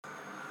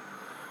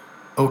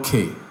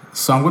Okay,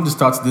 so I'm going to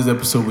start this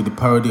episode with the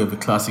parody of a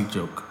classic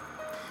joke.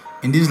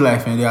 In this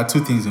life, and there are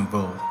two things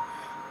involved.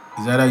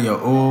 It's either you're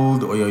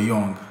old or you're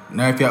young.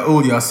 Now, if you're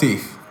old, you're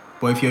safe.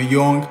 But if you're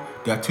young,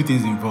 there are two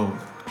things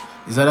involved.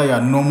 It's either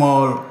you're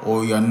normal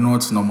or you're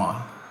not normal.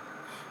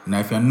 Now,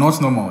 if you're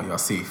not normal, you're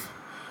safe.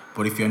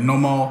 But if you're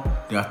normal,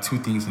 there are two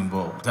things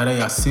involved. It's either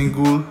you're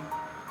single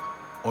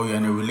or you're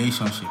in a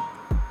relationship.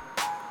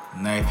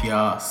 Now, if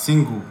you're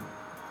single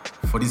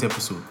for this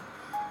episode,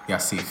 you're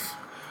safe.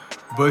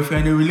 But if you're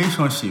in a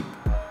relationship,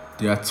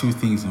 there are two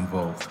things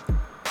involved.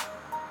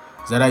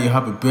 It's either you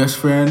have a best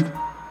friend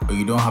or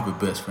you don't have a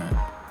best friend.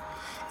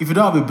 If you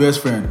don't have a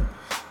best friend,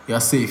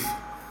 you're safe.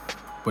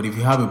 But if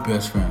you have a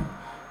best friend,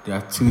 there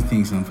are two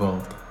things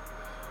involved.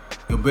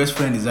 Your best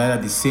friend is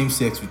either the same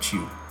sex with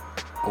you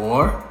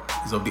or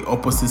is of the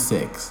opposite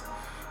sex.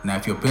 Now,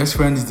 if your best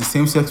friend is the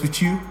same sex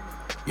with you,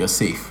 you're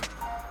safe.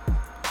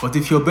 But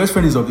if your best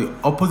friend is of the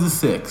opposite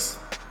sex,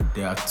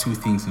 there are two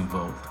things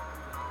involved.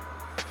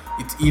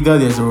 It's either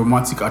there's a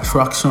romantic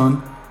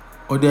attraction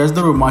or there's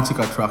no romantic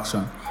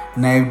attraction.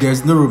 Now, if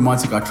there's no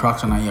romantic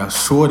attraction and you're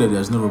sure that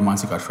there's no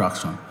romantic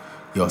attraction,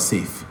 you're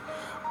safe.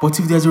 But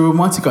if there's a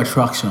romantic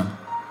attraction,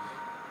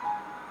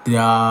 there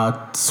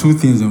are two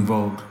things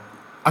involved.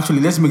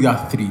 Actually, let's make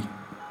that three.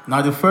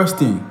 Now, the first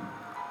thing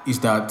is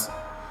that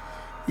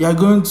you're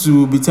going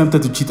to be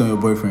tempted to cheat on your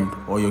boyfriend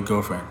or your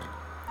girlfriend.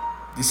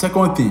 The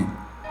second thing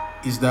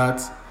is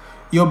that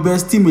your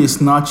bestie may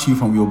snatch you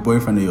from your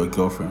boyfriend or your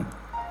girlfriend.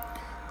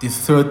 The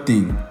third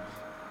thing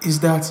is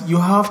that you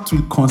have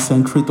to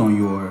concentrate on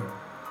your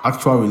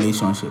actual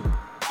relationship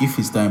if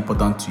it's that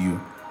important to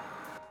you.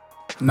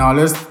 Now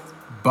let's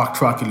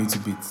backtrack a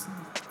little bit.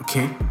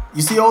 Okay?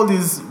 You see all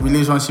these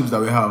relationships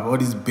that we have, all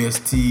these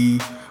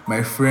bestie,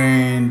 my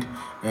friend,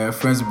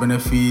 friends with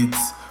benefits,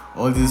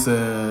 all these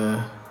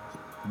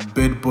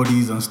bed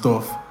buddies and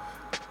stuff.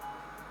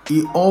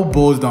 It all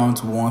boils down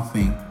to one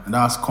thing, and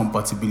that's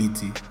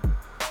compatibility.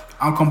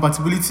 And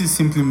compatibility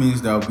simply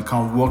means that we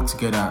can work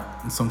together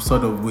in some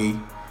sort of way.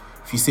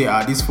 If you say,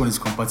 this phone is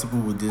compatible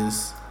with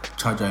this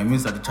charger, it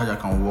means that the charger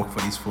can work for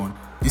this phone.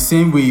 The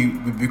same way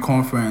we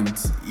become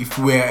friends. If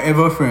we're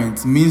ever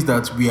friends, it means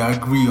that we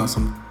agree on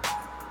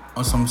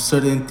some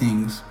certain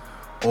things,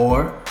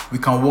 or we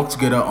can work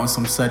together on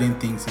some certain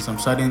things in some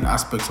certain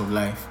aspects of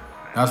life.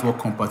 That's what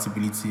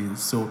compatibility is.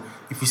 So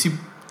if you see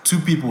two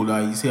people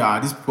that you say,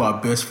 these people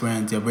are best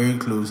friends, they're very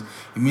close,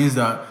 it means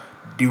that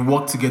they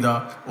work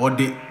together, or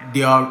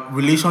their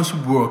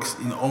relationship works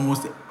in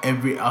almost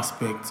every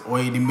aspect, or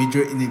in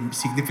a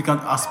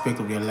significant aspect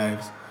of their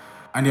lives.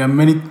 And there are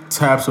many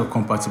types of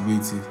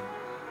compatibility.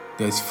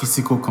 There's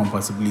physical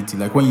compatibility,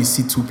 like when you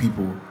see two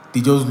people,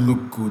 they just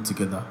look good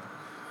together.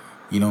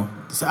 You know,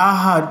 they say,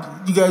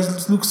 you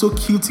guys look so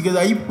cute together.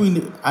 Are you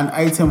putting an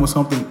item or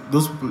something?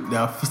 Those people, they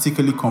are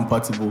physically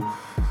compatible.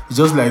 It's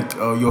just like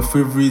your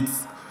favorite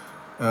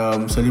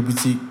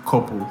celebrity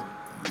couple.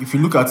 If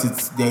you look at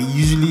it, they're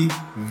usually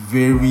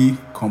very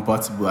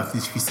compatible, at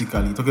least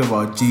physically. Talking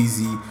about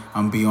Jay-Z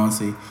and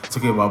Beyonce,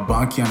 talking about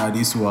Banky and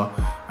Adesua.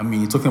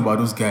 You're talking about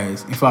those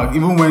guys. In fact,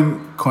 even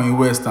when Kanye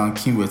West and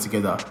Kim were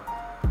together,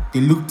 they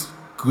looked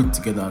good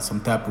together in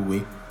some type of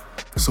way.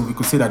 So we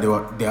could say that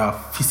they are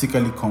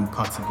physically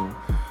compatible.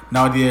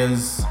 Now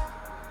there's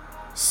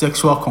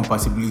sexual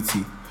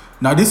compatibility.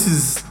 Now this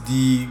is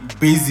the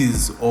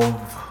basis of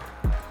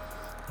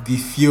the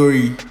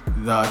theory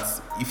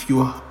that if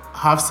you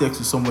have sex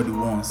with somebody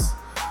once,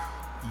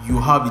 you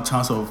have the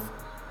chance of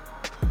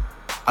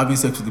having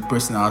sex with the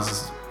person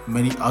as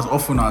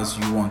often as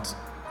you want.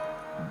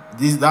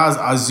 That's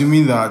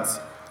assuming that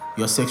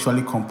you're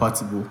sexually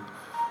compatible.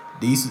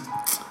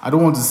 I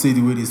don't want to say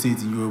the way they say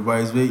it in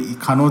Yoruba. It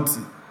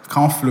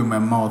can't flow in my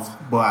mouth.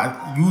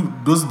 But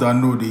those that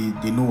know,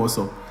 they know what's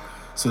up.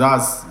 So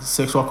that's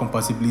sexual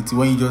compatibility.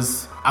 When you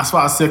just, as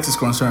far as sex is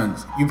concerned,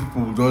 you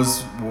people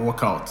just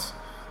work out.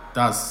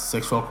 That's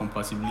sexual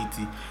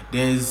compatibility.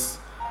 There's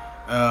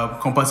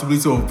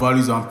compatibility of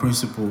values and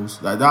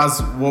principles. Like that's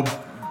what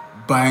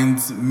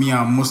binds me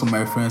and most of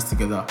my friends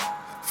together.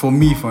 For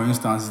me, for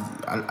instance,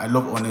 I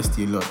love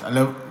honesty a lot. I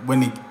love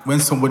when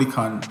somebody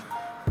can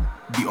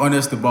be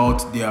honest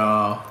about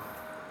their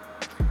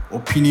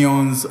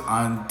opinions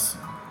and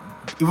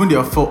even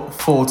their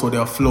faults or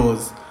their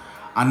flaws,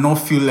 and not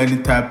feel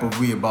any type of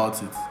way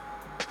about it.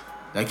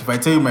 Like if I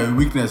tell you my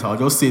weakness, I'll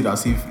just say it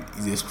as if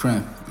it's a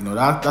strength. You know,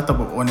 that type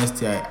of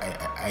honesty,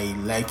 I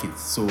like it.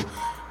 So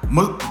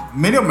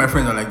many of my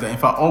friends are like that. In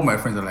fact, all my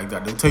friends are like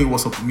that. They'll tell you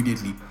what's up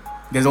immediately.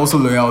 There's also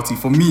loyalty.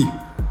 For me,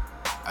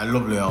 I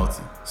love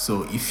loyalty.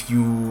 So if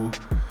you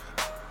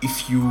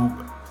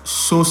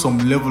show some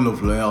level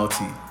of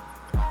loyalty,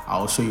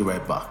 I'll show you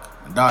right back.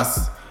 And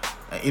that's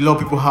a lot of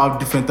people have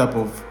different type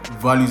of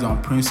values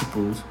and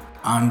principles,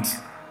 and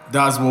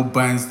that's what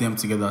binds them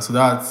together. So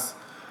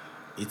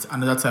it's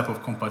another type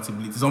of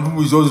compatibility. Some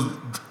people just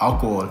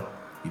alcohol,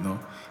 you know.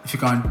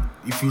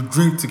 If you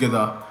drink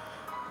together,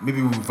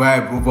 maybe we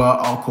vibe over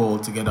alcohol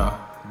together.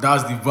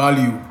 That's the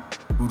value.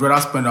 We'd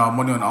rather spend our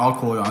money on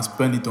alcohol and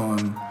spend it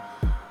on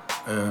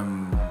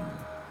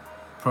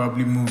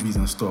probably movies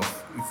and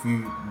stuff. If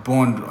we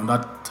bond on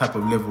that type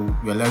of level,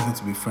 we are likely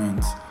to be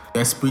friends.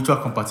 There's spiritual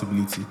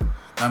compatibility.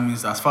 That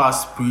means as far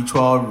as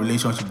spiritual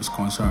relationship is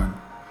concerned,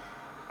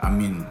 I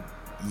mean,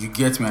 you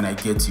get me and I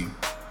get you.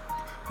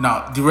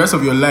 Now, the rest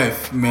of your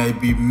life may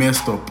be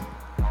messed up.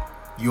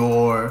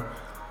 Your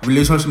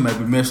relationship might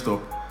be messed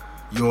up.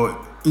 Your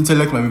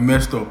intellect might be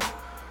messed up.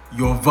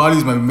 Your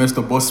values might be messed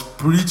up. But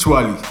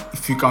spiritually,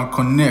 if you can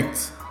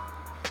connect,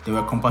 they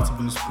were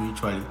compatible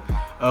spiritually.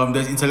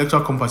 There's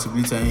intellectual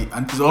compatibility,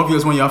 and it's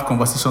obvious when you have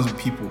conversations with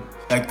people.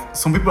 Like,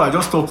 some people, I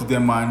just talk to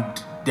them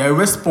and their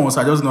response,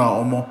 I just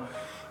know,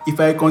 if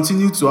I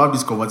continue to have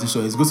this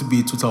conversation, it's going to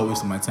be a total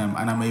waste of my time,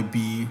 and I may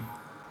be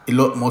a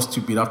lot more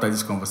stupid after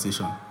this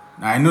conversation.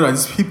 Now, I know that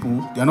these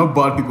people, they're not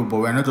bad people, but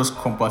we're not just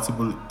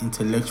compatible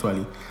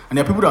intellectually. And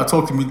there are people that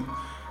talk to me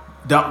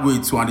that way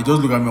too, and they just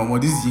look at me,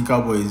 this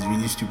Yinka boy is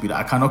really stupid.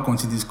 I cannot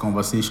continue this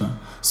conversation.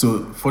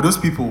 So for those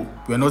people,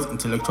 we're not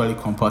intellectually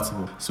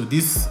compatible. So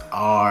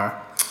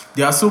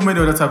there are so many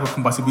other types of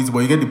compatibility, but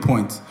you get the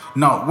point.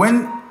 Now,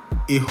 when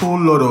a whole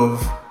lot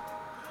of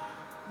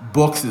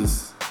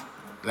boxes,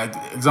 like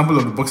example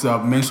of the boxes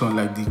I've mentioned,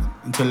 like the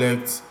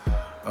intellect,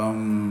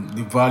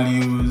 the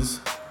values,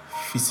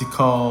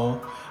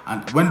 physical,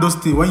 and when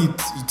you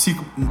tick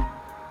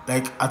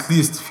like at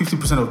least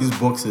 50% of these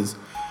boxes,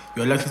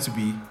 you're likely to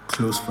be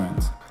close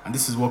friends. And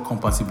this is what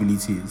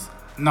compatibility is.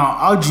 Now,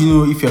 how do you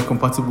know if you're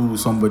compatible with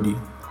somebody?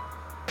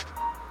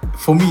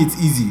 For me,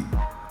 it's easy.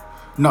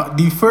 Now,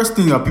 the first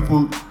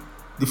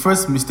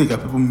mistake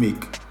that people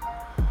make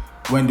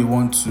when they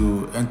want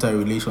to enter a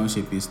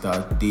relationship is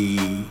that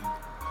they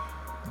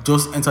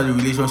just enter the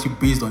relationship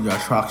based on their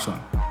attraction.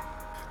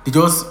 They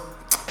just,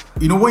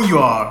 when you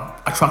are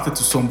attracted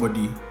to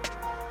somebody,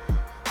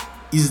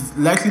 it's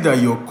likely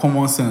that your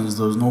common sense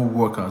does not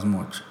work as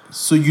much.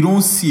 So you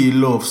don't see a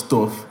lot of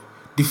stuff.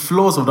 The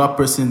flaws of that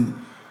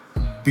person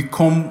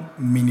become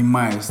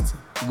minimized.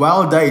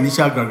 While that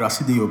initial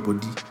gragracity in your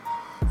body,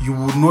 you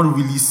would not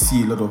really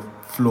see a lot of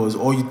flaws,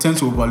 or you tend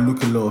to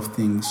overlook a lot of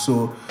things.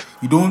 So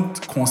you don't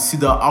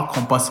consider how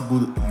compatible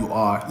you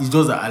are. It's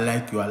just that I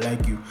like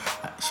you,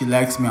 she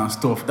likes me and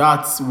stuff.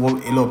 That's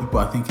what a lot of people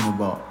are thinking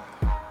about.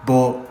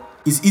 But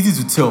it's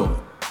easy to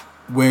tell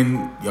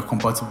when you're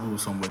compatible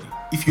with somebody.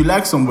 If you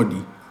like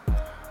somebody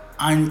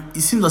and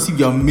it seems as if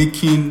you're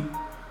making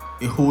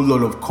a whole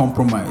lot of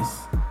compromise,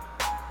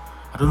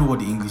 I don't know what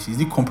the English is.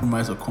 Is it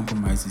compromise or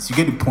compromises? You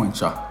get the point,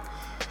 Sha.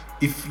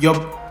 If you're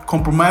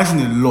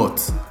compromising a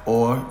lot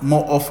or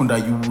more often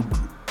than you would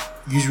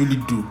usually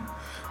do,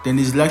 then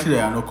it's likely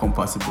that you're not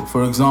compatible.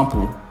 For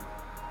example,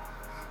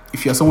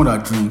 if you're someone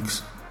that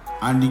drinks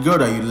and the girl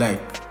that you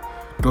like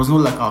does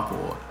not like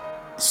alcohol,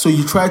 so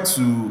you try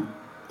to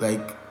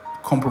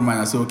compromise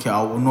and say, okay,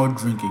 I will not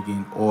drink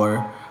again,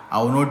 or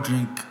I will not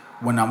drink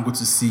when I'm going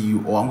to see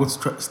you, or I'm going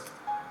to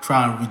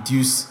try and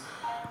reduce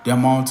the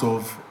amount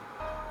of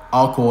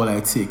alcohol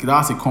I take.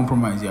 That's a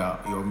compromise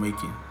you're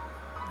making.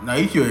 Now,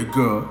 if you're a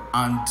girl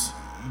and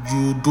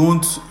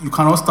you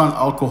cannot stand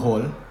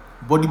alcohol,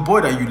 but the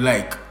boy that you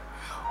like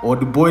or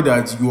the boy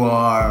that you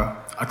are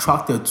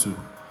attracted to,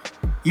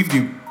 if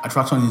the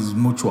attraction is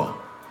mutual,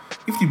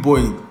 if the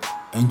boy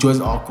enjoys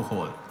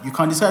alcohol, you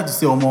can decide to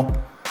say,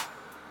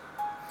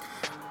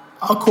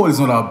 alcohol is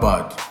not that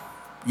bad.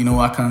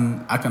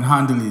 I can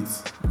handle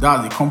it.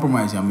 That's the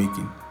compromise you're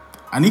making.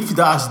 And if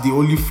that's the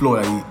only flaw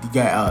that the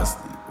guy has,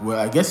 well,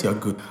 I guess you're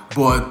good.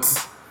 But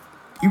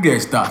if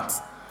there's that,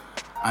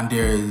 and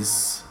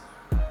he's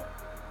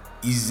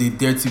a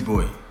dirty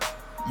boy,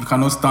 you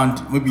cannot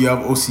stand, maybe you have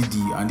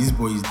OCD and this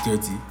boy is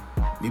dirty,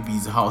 maybe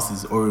his house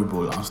is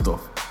horrible and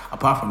stuff.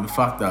 Apart from the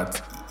fact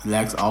that he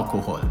likes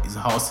alcohol, his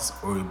house is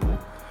horrible.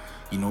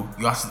 You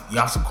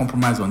have to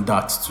compromise on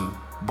that too.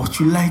 But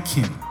you like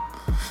him,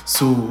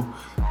 so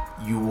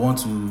you want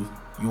to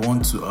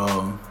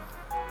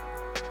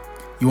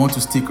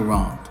stick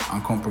around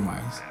and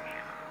compromise.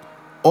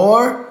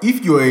 Or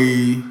if you're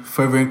a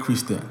fervent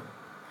Christian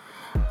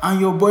and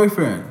your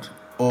boyfriend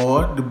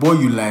or the boy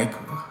you like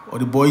or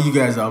the boy you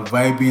guys are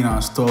vibing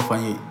and stuff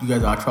and you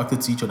guys are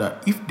attracted to each other,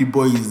 if the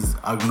boy is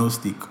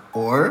agnostic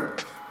or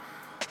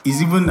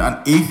is even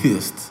an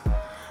atheist,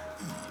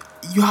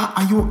 you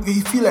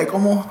feel like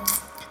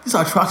this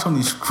attraction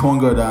is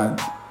stronger than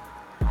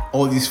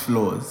all these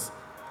flaws.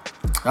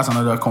 That's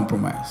another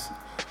compromise.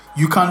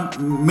 You can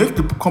make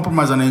the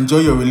compromise and enjoy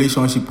your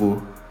relationship,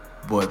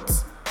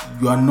 but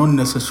you are not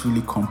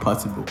necessarily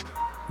compatible.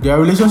 There are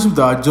relationships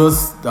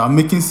that are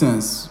making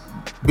sense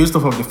based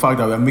off of the fact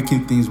that we are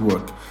making things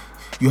work.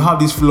 You have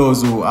these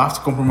flaws, I have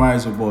to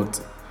compromise, but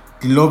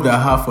the love that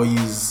I have for you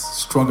is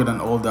stronger than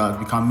all that.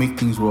 We can make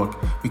things work.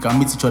 We can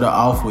meet each other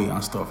halfway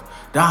and stuff.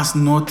 That's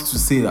not to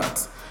say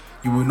that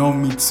you will not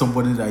meet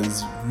somebody that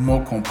is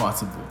more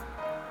compatible.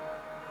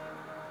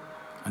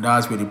 And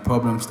that's where the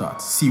problem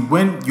starts. See,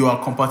 when you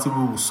are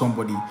compatible with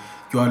somebody,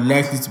 you are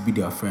likely to be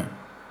their friend.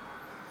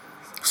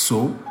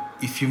 So,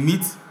 if you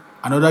meet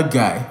another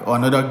guy or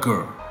another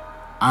girl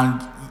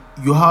and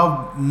you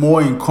have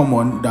more in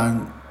common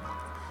than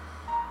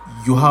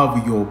you have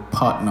with your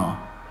partner,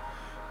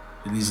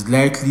 then it's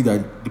likely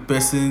that the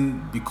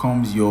person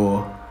becomes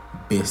your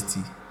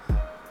bestie.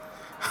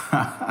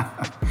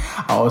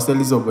 I was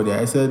telling somebody,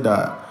 I said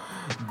that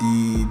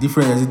there's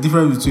a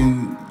difference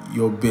between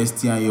your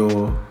bestie and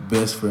your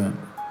best friend.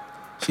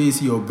 So you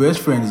see, your best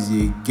friend is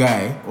a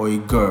guy or a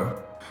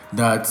girl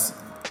that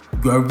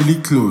you are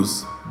really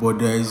close, but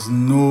there is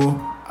no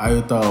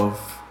iota of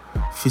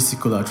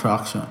physical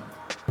attraction.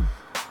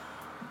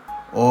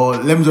 Or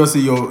let me just say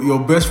your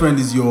best friend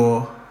is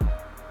your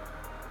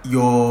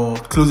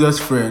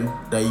closest friend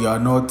that you are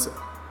not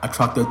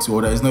attracted to,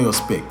 or that is not your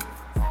spec.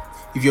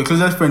 If your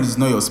closest friend is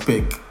not your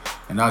spec,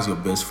 and that's your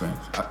best friend.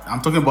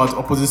 I'm talking about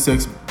opposite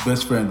sex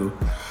best friend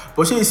though.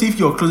 But you see, if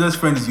your closest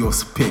friend is your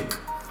spec,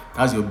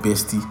 that's your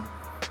bestie,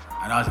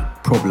 and that's a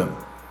problem.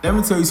 Let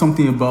me tell you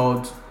something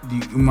about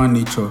the human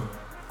nature,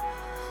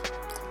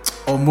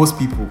 or most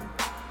people.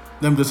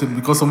 Let me just say,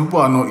 because some people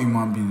are not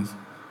human beings.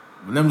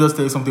 But let me just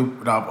tell you something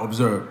that I've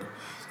observed.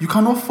 You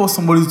cannot force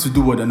somebody to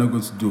do what they're not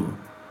going to do.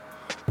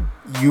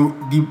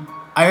 The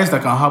highest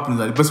that can happen is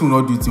that the person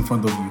will not do it in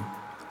front of you.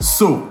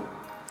 So,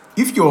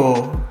 if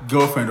your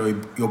girlfriend or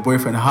your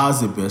boyfriend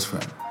has a best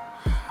friend,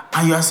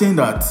 and you are saying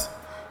that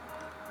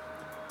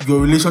your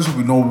relationship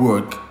will not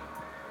work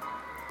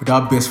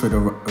without best friend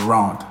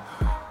around,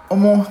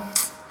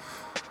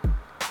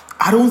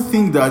 I don't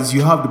think that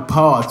you have the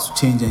power to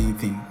change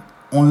anything,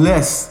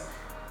 unless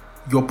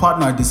your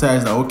partner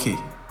decides that, okay,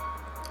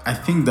 I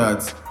think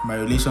that my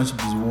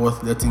relationship is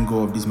worth letting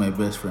go of this my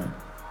best friend.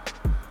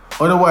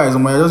 Otherwise,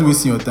 you're just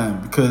wasting your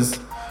time, because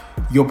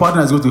your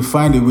partner is going to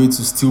find a way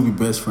to still be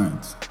best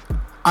friends.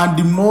 And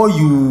the more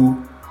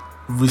you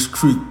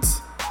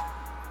restrict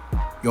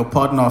your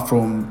partner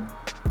from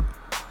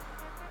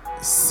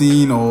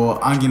seeing or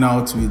hanging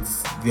out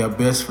with their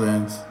best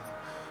friends,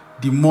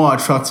 the more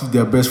attractive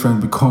their best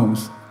friend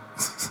becomes.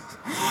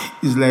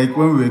 It's like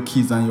when we were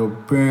kids and your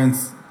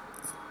parents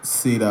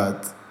say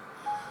that,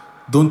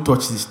 don't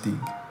touch this thing.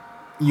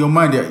 In your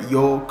mind,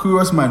 your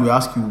curious mind will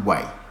ask you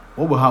why.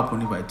 What will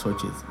happen if I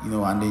touch it?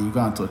 And then you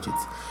can't touch it.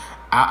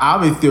 I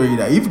have a theory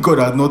that if God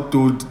had not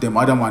told them,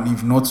 Adam and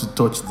Eve, not to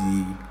touch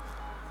the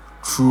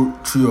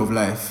tree of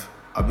life,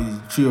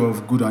 the tree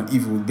of good and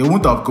evil, they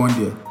wouldn't have gone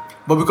there.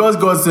 But because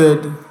God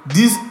said,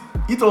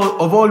 eat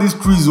of all these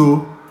trees,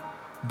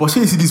 but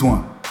shall you see this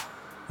one?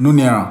 No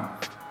nearer.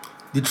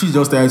 The tree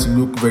just started to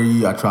look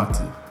very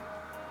attractive.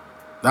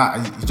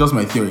 That is just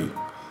my theory.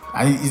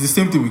 And it's the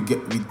same thing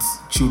with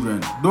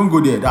children. Don't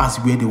go there. That's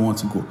where they want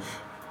to go.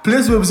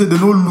 Place where we say they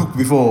don't look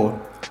before,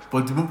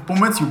 but the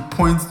moment you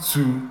point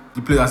to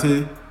the place and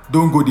say,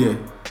 don't go there,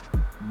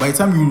 by the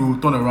time you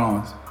turn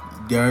around,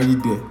 they're already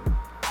there.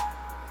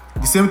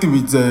 The same thing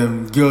with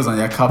girls and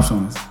their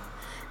captions.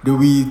 They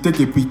will take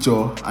a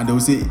picture and they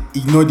will say,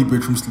 ignore the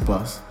bedroom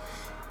slippers.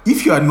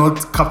 If you had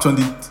not captioned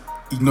it,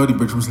 ignore the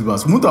bedroom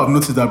slippers, you wouldn't have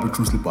noticed that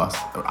bedroom slippers.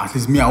 At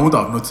least me, I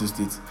wouldn't have noticed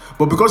it.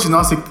 But because you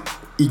now say,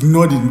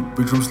 ignore the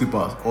bedroom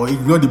slippers or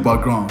ignore the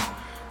background,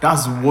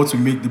 that's what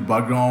will make the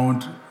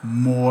background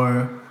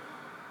more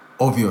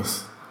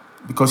obvious,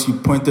 because you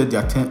pointed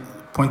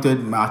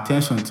my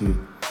attention to it.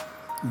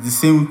 It's the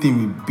same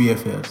thing with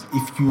BFFs.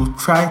 If you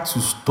try to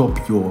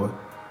stop your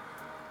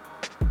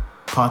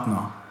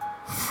partner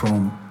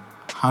from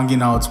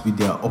hanging out with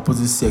their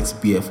opposite sex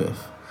BFF,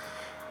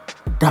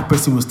 that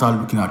person will start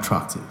looking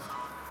attractive.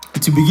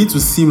 It will begin to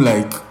seem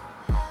like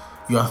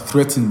you are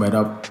threatened by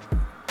that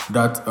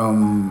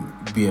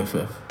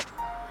BFF.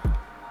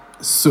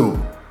 So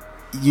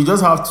you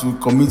just have to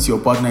commit your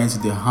partner into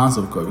the hands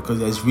of God, because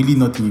there's really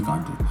nothing you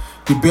can do.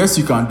 The best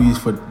you can do is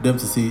for them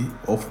to say,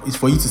 or is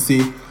for you to say,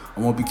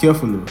 I'm gonna be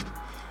careful.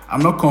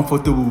 I'm not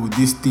comfortable with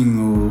this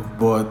thing,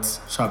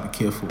 but shall be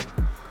careful.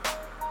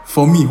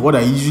 For me, what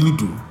I usually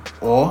do,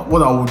 or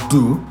what I would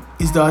do,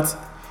 is that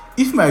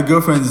if my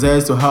girlfriend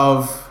desires to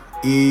have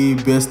a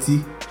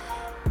bestie,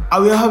 I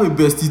will have a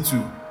bestie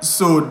too.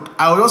 So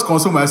I will just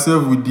console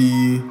myself with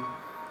the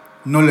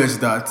knowledge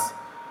that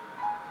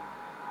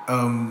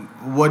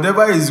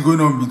whatever is going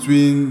on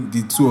between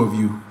the two of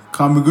you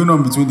can be going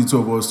on between the two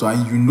of us,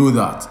 and you know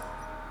that.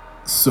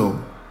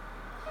 So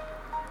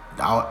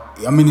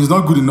it's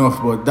not good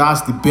enough, but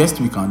that's the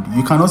best we can do.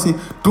 You cannot say,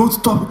 don't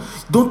talk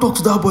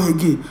to that boy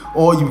again,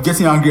 or you're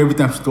getting angry every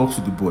time she talks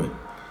to the boy.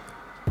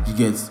 You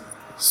get?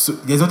 So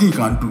there's nothing you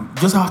can do. You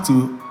just have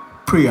to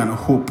pray and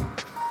hope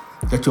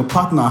that your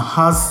partner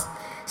has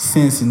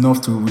sense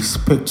enough to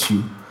respect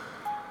you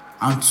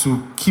and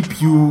to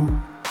keep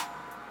you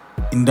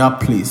in that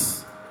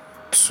place,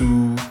 to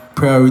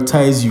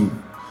prioritize you.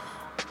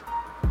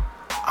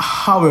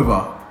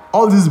 However,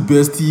 all this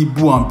bestie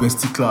boo and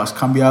bestie clash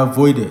can be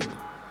avoided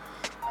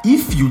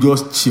if you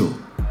just chill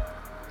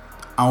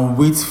and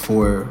wait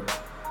for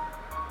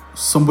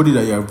somebody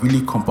that you are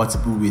really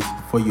compatible with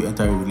before you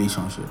enter a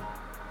relationship.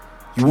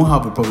 You won't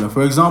have a problem.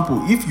 For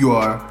example, if you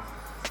are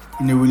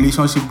in a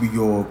relationship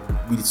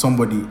with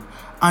somebody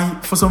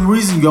and for some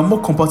reason you are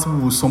more compatible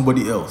with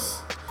somebody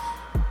else,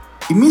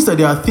 it means that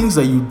there are things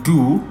that you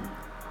do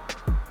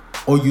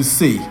or you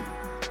say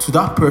to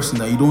that person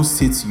that you don't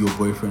say to your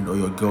boyfriend or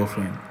your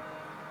girlfriend.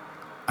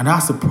 And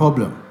that's the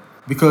problem.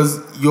 Because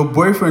your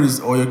boyfriend is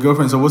or your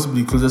girlfriend is supposed to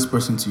be the closest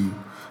person to you.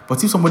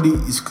 But if somebody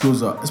is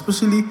closer,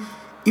 especially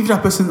if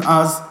that person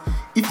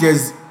if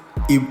there's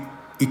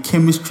a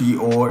chemistry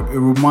or a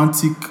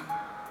romantic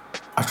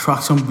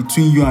attraction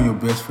between you and your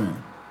best friend.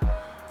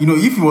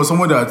 If it was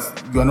someone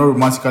that you are not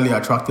romantically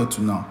attracted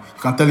to now,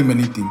 you can tell him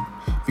anything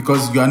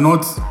because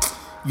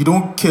you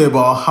don't care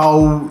about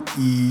how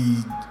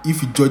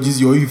if he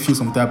judges you or if you feel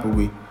some type of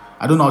way.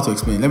 I don't know how to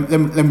explain. Let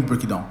me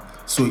break it down.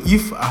 So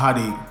if I had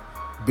a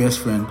best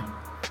friend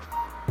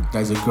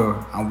that is a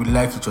girl and we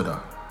like each other,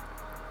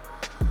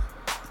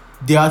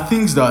 there are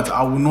things that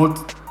I will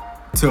not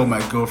tell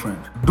my girlfriend.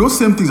 Those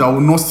same things I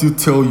will not still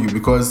tell you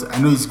because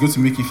I know it's going to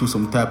make you feel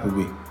some type of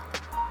way.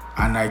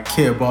 And I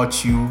care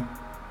about you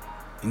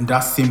in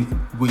that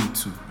same way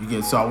too. You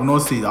get? So I will not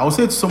say it. I will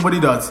say to somebody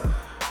that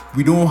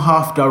we don't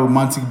have that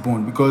romantic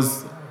bond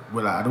because,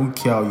 I don't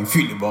care how you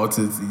feel about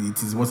it.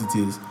 It is what it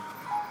is.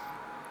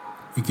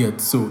 You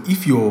get? So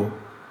if your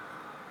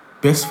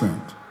best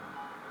friend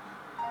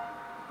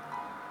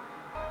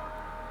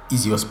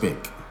is your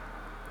spec,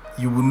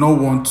 you will not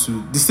want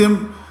to the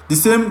same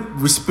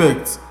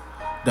respect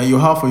that you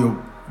have for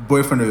your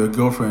boyfriend or your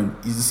girlfriend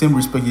is the same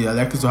respect you are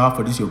likely to have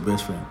for your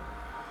best friend.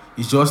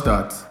 It's just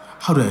that,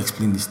 how do I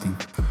explain this thing?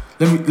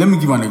 Let me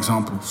give an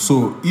example.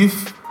 So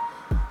if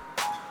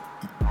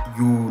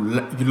you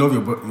love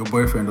your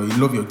boyfriend or you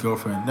love your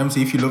girlfriend, let me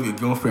say if you love your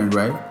girlfriend,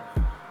 right?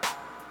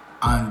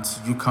 And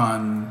you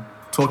can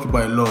talk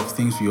about a lot of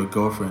things with your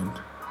girlfriend,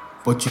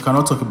 but you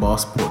cannot talk about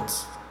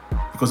sports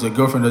because your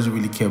girlfriend doesn't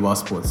really care about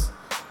sports.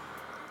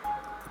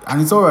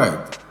 And it's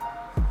alright.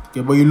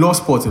 Okay, but you love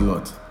sports a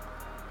lot.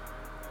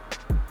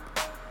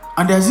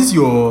 And there's this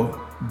your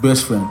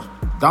best friend.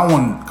 That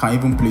one can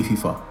even play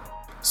FIFA.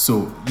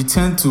 So you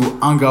tend to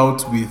hang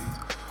out with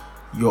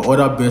your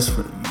other best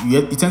friend.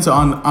 You tend to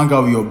hang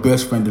out with your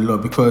best friend a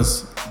lot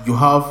because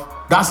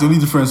that's the only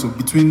difference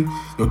between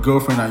your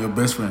girlfriend and your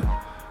best friend.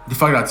 The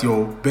fact that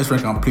your best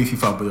friend can play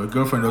FIFA but your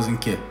girlfriend doesn't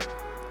care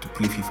to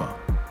play FIFA.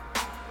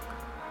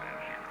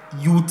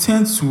 You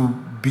tend to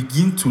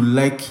begin to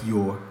like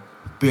your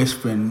best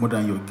friend more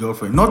than your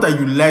girlfriend. Not that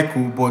you like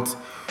her, but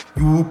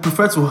you will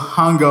prefer to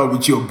hang out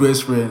with your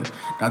best friend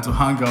than to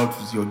hang out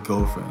with your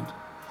girlfriend.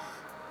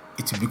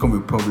 It will become a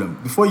problem.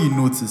 Before you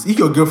notice, if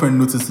your girlfriend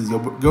notices, your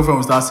girlfriend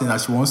will start saying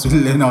that she wants to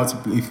learn how to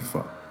play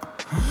FIFA.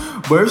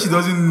 But if she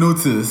doesn't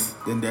notice,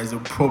 then there's a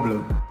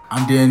problem.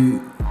 And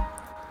then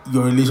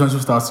your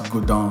relationship starts to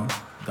go down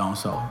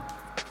south.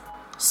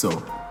 So,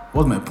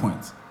 what's my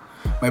point?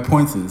 My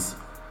point is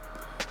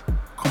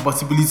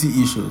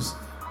compatibility issues.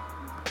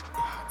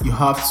 It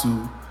has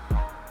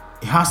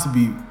to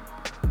be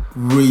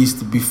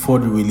raised before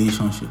the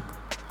relationship.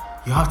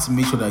 You have to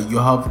make sure that you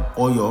have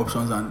all your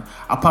options, and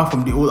apart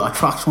from the whole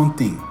attraction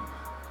thing,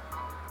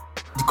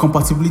 the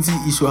compatibility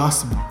issue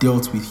has to be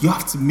dealt with. You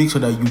have to make sure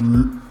that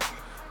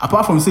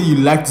apart from saying you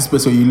like this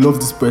person or you love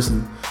this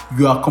person,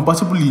 you are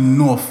compatible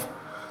enough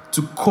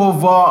to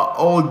cover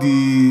all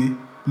the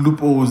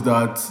loopholes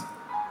that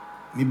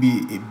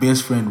maybe a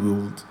best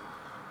friend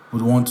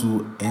would want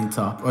to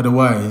enter.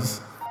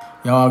 Otherwise,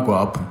 yeah, will go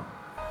happen.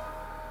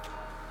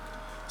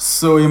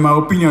 So in my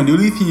opinion, the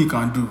only thing you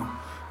can do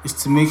is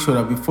to make sure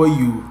that before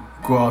you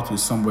go out with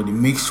somebody,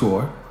 make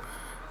sure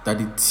that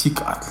they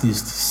tick at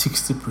least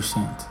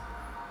 60%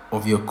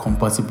 of your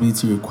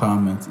compatibility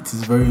requirements. It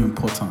is very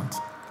important.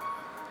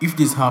 If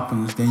this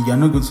happens, then you're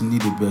not going to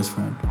need a best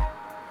friend.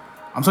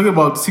 I'm talking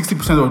about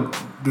 60% of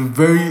the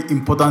very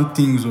important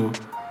things.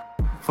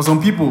 For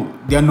some people,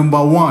 their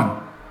number one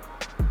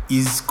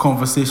is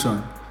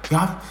conversation.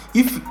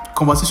 If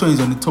conversation is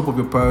on the top of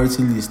your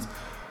priority list,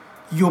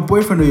 your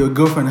boyfriend or your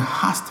girlfriend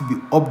has to be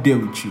up there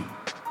with you.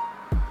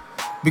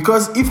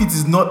 Because if it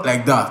is not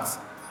like that,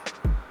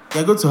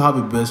 you're going to have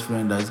a best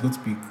friend that is going to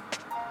be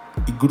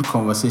a good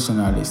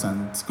conversationalist,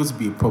 and it's going to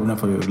be a problem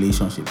for your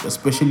relationship,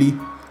 especially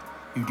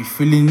if the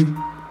feeling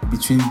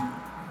between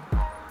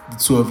the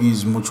two of you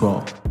is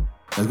mutual.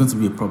 There's going to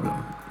be a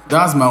problem.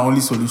 That's my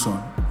only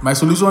solution. My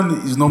solution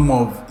is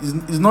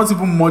it's not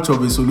even much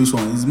of a solution.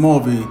 It's more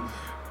of a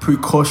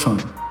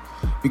precaution.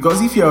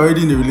 Because if you're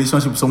already in a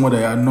relationship with someone that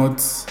you are not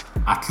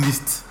at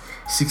least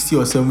 60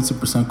 or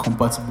 70%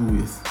 compatible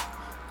with,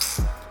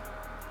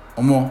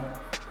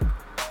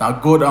 now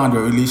go down the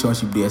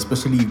relationship there,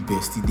 especially if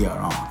bestie they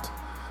around.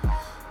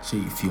 So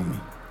you feel me?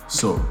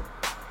 So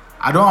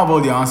I don't have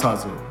all the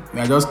answers though.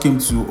 I just came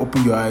to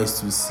open your eyes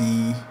to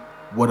see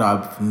what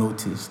I've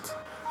noticed.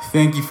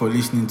 Thank you for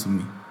listening to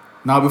me.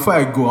 Now before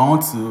I go, I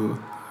want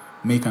to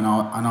make an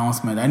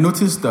announcement. I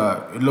noticed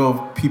that a lot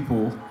of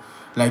people,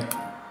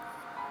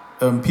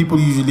 people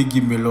usually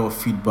give me a lot of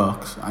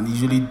feedbacks and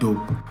usually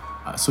dope.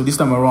 So this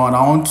time around,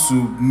 I want to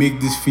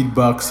make these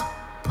feedbacks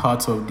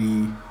part of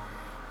the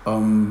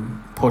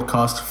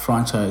podcast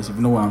franchise, if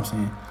you know what I'm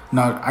saying.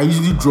 Now, I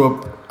usually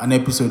drop an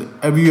episode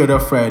every other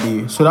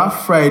Friday. So that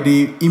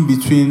Friday, in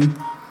between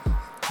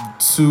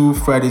 2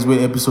 Fridays where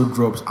episode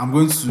drops, I'm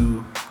going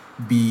to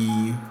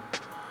be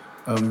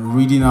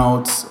reading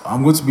out.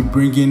 I'm going to be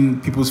bringing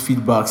people's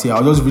feedbacks here.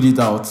 I'll just read it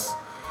out,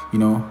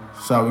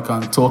 so that we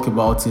can talk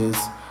about it.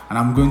 And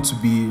I'm going to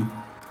be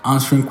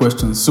answering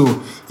questions.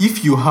 So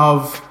if you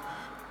have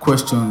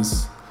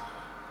questions,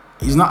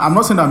 I'm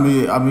not saying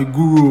I'm a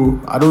guru.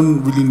 I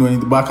don't really know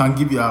anything, but I can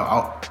give you.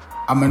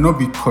 I might not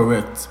be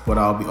correct, but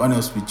I'll be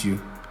honest with you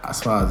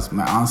as far as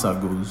my answer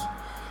goes.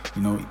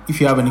 If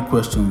you have any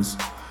questions,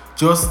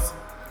 just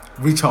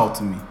reach out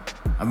to me.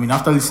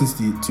 After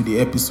listening to the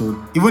episode,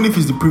 even if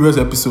it's the previous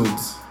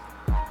episodes,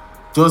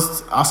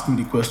 just ask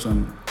me the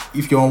question.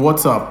 If you're on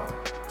WhatsApp,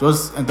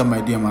 just enter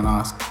my DM and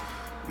ask.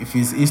 If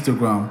it's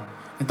Instagram,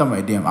 enter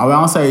my DM. I will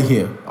answer it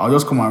here. I'll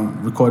just come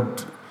and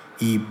record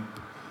a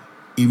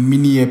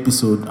mini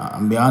episode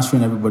and be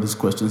answering everybody's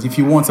questions. If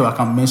you want to, I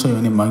can mention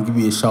your name and give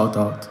you a shout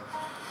out.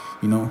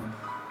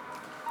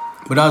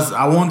 But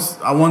I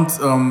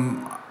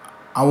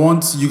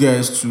want you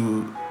guys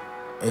to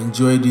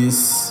enjoy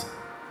this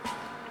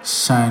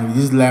shine,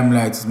 this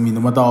limelight with me, no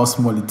matter how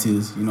small it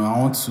is. I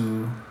want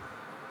to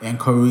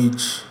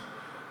encourage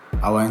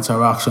our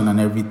interaction and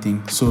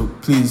everything. So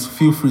please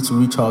feel free to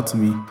reach out to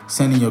me,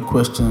 send in your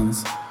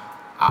questions.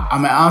 I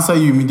might answer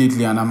you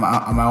immediately, and I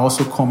might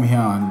also come here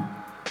and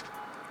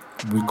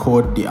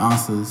record the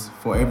answers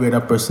for every other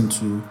person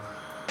to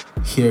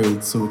hear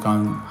it, so we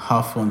can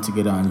have fun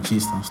together and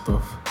gist and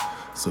stuff.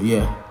 So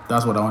yeah,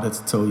 that's what I wanted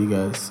to tell you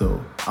guys.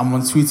 So I'm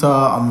on Twitter,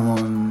 I'm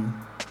on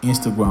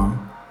Instagram.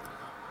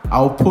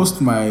 I'll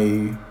post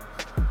my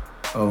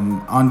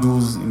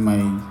handles in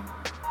my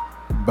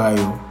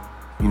bio,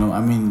 in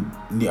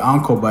the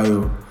Anchor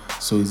bio,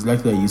 so it's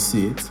likely that you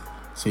see it,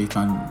 so you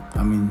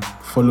can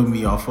follow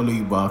me, I'll follow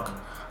you back,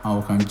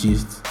 and we can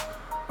gist.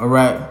 All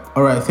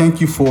right,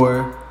 thank you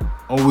for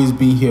always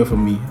being here for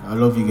me. I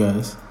love you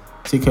guys.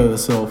 Take care of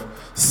yourself.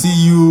 See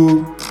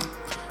you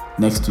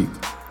next week.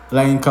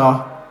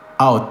 Lainka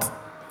out.